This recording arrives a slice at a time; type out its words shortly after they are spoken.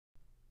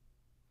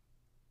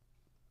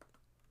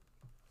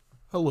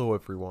Hello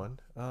everyone.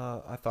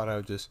 I thought I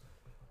would just,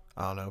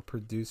 I don't know,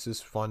 produce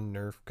this fun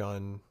Nerf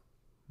gun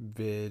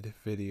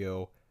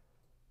video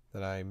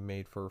that I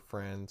made for a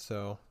friend.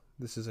 So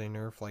this is a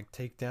Nerf like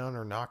takedown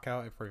or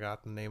knockout. I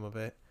forgot the name of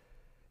it.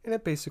 And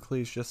it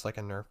basically is just like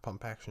a Nerf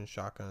pump action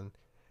shotgun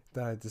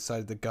that I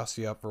decided to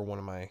gussy up for one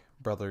of my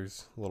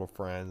brother's little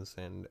friends.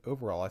 And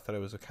overall, I thought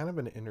it was a kind of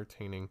an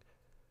entertaining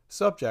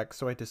subject.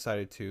 So I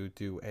decided to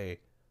do a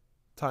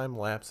time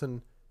lapse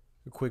and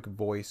a quick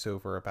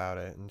voiceover about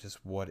it and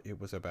just what it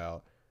was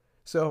about.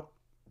 So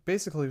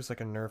basically, it was like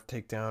a Nerf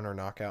takedown or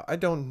knockout. I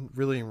don't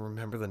really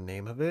remember the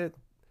name of it,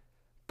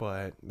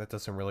 but that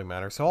doesn't really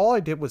matter. So all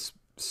I did was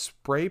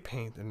spray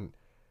paint and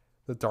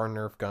the darn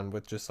Nerf gun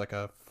with just like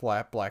a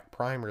flat black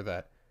primer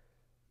that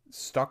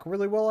stuck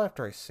really well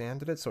after I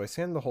sanded it. So I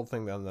sanded the whole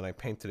thing down, and then I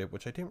painted it,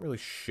 which I didn't really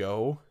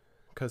show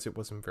because it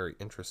wasn't very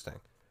interesting.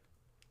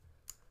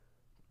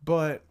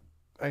 But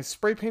I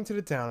spray painted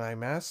it down. And I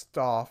masked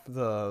off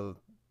the,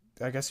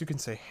 I guess you can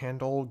say,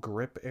 handle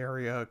grip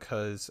area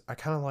because I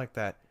kind of like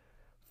that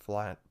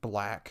flat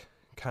black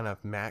kind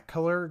of matte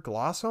color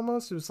gloss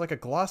almost. It was like a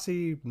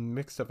glossy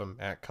mix of a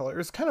matte color. It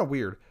was kind of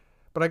weird,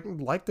 but I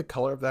liked the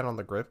color of that on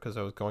the grip because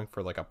I was going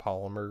for like a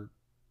polymer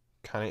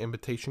kind of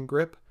imitation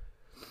grip.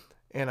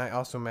 And I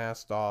also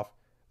masked off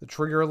the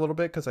trigger a little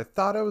bit because I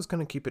thought I was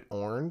going to keep it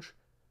orange,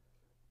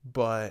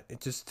 but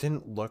it just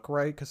didn't look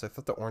right because I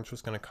thought the orange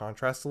was going to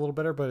contrast a little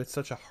better, but it's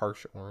such a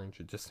harsh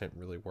orange, it just didn't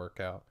really work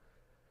out.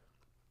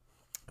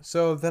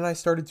 So then I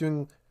started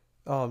doing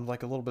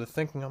like a little bit of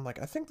thinking. I'm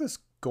like, I think this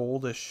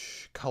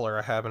goldish color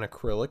I have in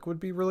acrylic would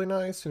be really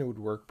nice and it would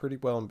work pretty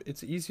well. And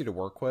it's easy to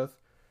work with.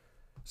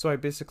 So I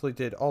basically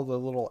did all the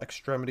little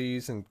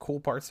extremities and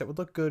cool parts that would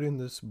look good in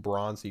this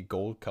bronzy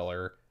gold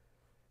color.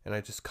 And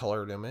I just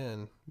colored them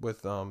in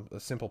with a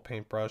simple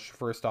paintbrush.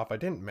 First off, I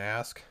didn't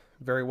mask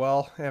very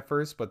well at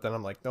first, but then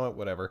I'm like, no,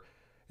 whatever.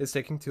 It's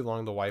taking too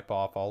long to wipe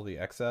off all the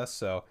excess,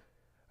 so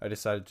I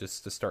decided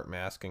just to start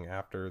masking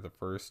after the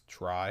first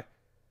try.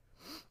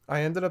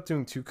 I ended up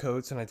doing two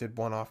coats and I did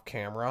one off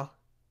camera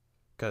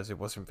because it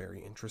wasn't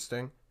very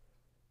interesting.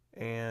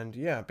 And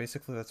yeah,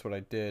 basically that's what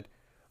I did.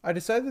 I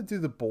decided to do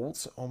the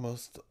bolts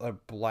almost a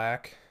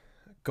black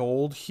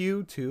gold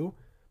hue too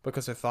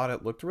because I thought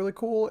it looked really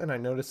cool, and I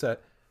noticed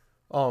that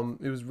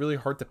it was really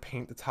hard to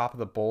paint the top of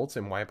the bolts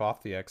and wipe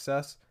off the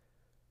excess.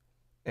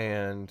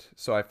 And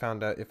so I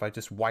found out if I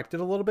just wiped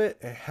it a little bit,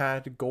 it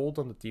had gold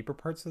on the deeper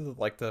parts of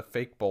the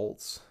fake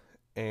bolts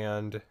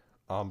and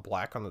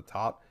black on the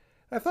top.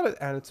 I thought it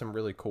added some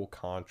really cool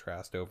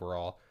contrast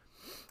overall.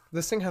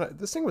 This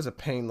thing was a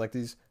pain. Like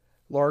these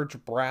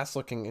large brass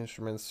looking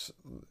instruments,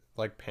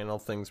 like panel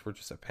things, were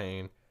just a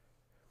pain.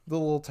 The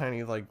little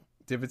tiny like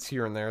divots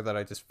here and there that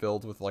I just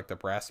filled with like the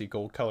brassy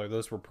gold color,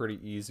 those were pretty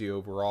easy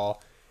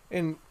overall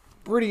and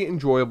pretty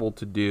enjoyable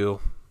to do.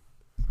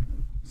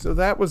 So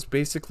that was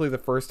basically the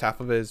first half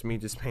of it, is me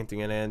just painting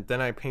it in. Then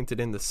I painted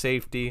in the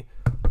safety.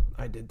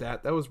 I did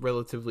that. That was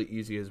relatively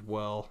easy as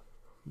well.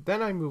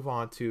 Then I move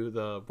on to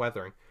the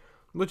weathering,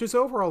 which is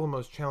overall the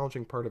most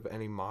challenging part of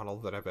any model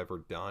that I've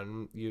ever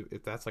done.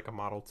 If that's like a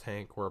model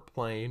tank or a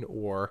plane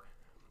or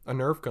a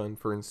Nerf gun,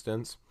 for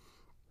instance,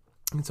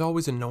 it's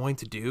always annoying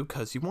to do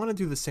because you want to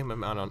do the same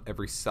amount on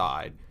every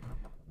side,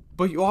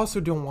 but you also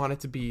don't want it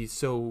to be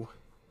so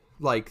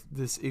like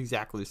this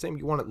exactly the same.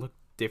 You want it to look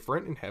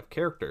different and have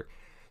character.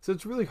 So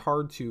it's really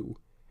hard to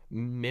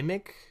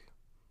mimic,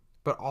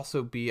 but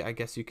also be, I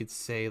guess you could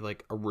say,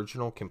 like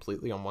original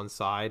completely on one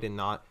side and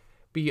not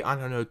be, I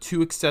don't know,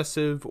 too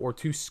excessive or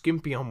too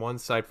skimpy on one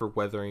side for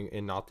weathering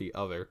and not the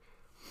other.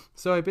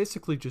 So I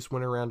basically just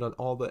went around on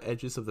all the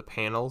edges of the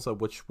panels, of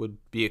which would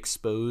be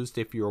exposed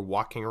if you were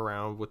walking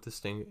around with this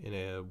thing in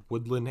a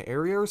woodland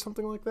area or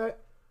something like that.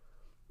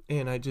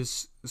 And I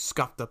just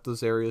scuffed up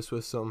those areas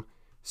with some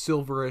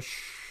silverish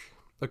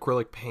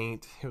acrylic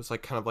paint. It was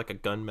like kind of like a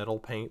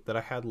gunmetal paint that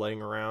I had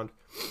laying around.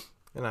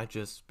 And I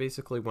just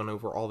basically went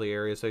over all the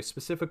areas. I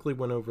specifically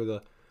went over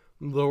the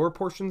lower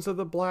portions of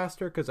the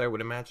blaster because I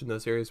would imagine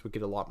those areas would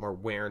get a lot more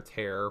wear and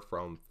tear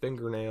from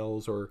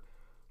fingernails or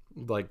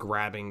like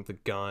grabbing the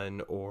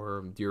gun,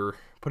 or you're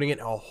putting it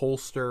in a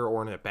holster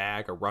or in a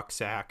bag, a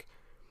rucksack,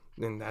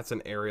 and that's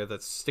an area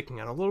that's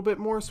sticking out a little bit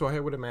more. So I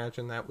would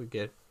imagine that would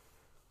get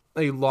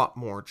a lot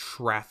more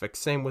traffic.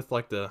 Same with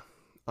like the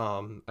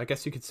I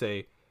guess you could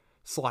say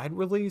slide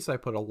release. I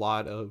put a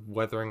lot of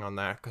weathering on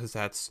that because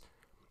that's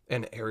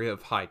an area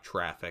of high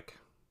traffic.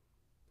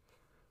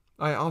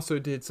 I also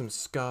did some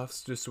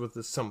scuffs just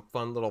with some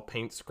fun little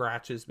paint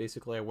scratches.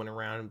 Basically, I went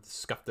around and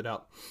scuffed it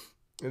up,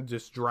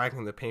 just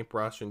dragging the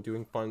paintbrush and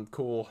doing fun,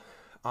 cool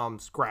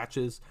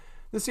scratches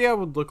to see how it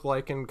would look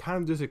like, and kind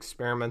of just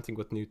experimenting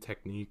with new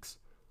techniques.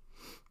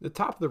 The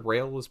top of the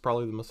rail was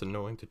probably the most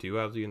annoying to do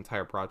out of the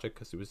entire project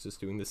because it was just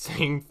doing the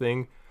same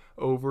thing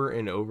over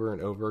and over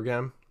and over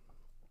again.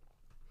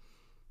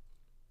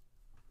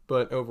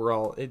 But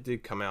overall, it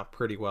did come out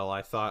pretty well,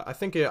 I thought.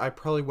 I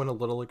probably went a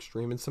little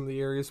extreme in some of the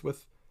areas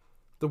with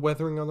the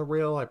weathering on the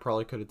rail. I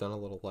probably could have done a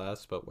little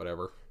less, but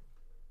whatever.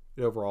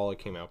 Overall, it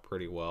came out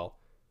pretty well.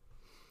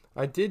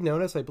 I did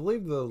notice, I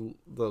believe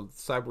the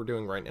side we're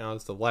doing right now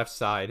is the left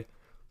side.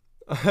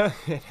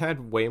 It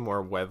had way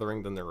more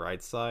weathering than the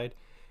right side.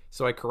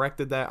 So I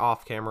corrected that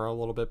off camera a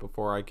little bit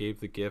before I gave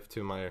the gift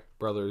to my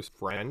brother's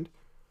friend.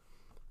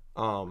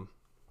 Um,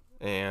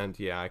 and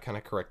yeah, I kind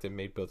of corrected,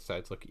 made both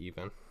sides look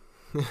even.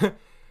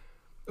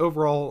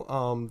 Overall,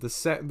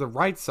 the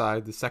right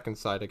side, the second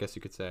side, I guess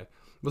you could say,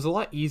 was a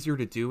lot easier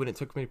to do, and it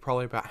took me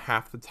probably about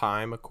half the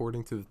time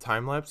according to the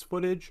time lapse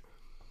footage,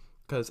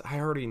 because I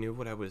already knew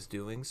what I was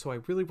doing, so I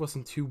really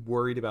wasn't too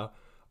worried about,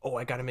 oh,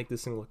 I got to make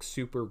this thing look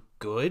super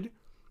good,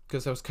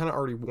 because I was kind of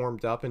already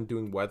warmed up and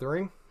doing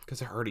weathering,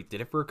 because I already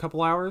did it for a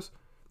couple hours.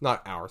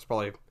 Not hours,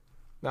 probably,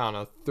 I don't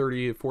know,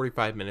 30 to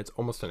 45 minutes,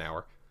 almost an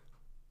hour.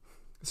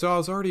 So I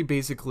was already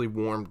basically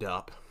warmed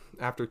up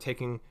after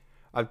taking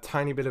a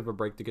tiny bit of a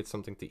break to get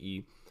something to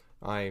eat.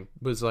 I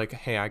was like,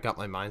 hey, I got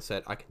my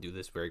mindset. I can do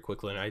this very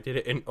quickly. And I did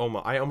it in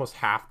almost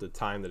half the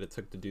time that it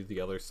took to do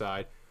the other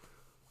side.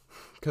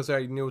 Because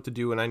I knew what to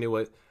do and I knew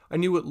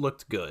it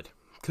looked good.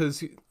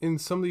 Because in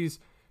some of these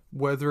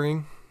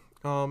weathering,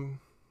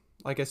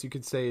 I guess you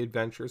could say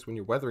adventures, when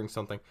you're weathering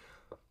something,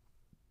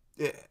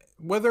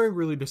 weathering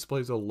really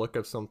displays a look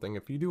of something.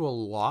 If you do a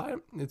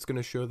lot, it's going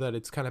to show that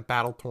it's kind of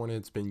battle torn and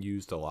it's been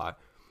used a lot.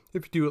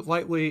 If you do it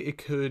lightly, it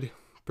could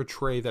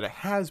portray that it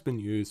has been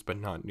used, but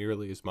not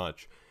nearly as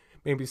much.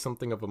 Maybe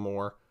something of a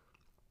more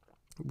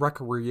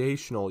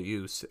recreational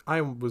use.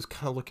 I was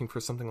kind of looking for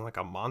something like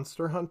a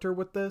monster hunter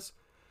with this.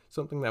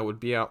 Something that would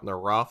be out in the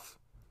rough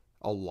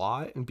a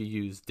lot and be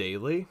used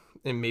daily,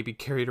 and maybe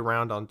carried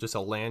around on just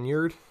a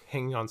lanyard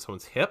hanging on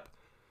someone's hip.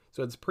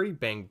 So it's pretty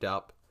banged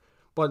up,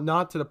 but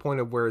not to the point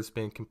of where it's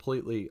been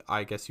completely,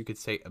 I guess you could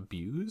say,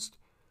 abused.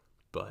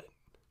 But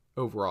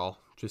overall,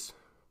 just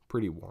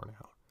pretty worn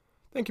out.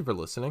 Thank you for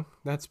listening.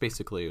 That's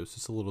basically, it was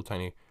just a little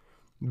tiny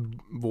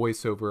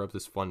voiceover of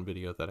this fun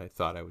video that I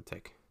thought I would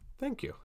take. Thank you.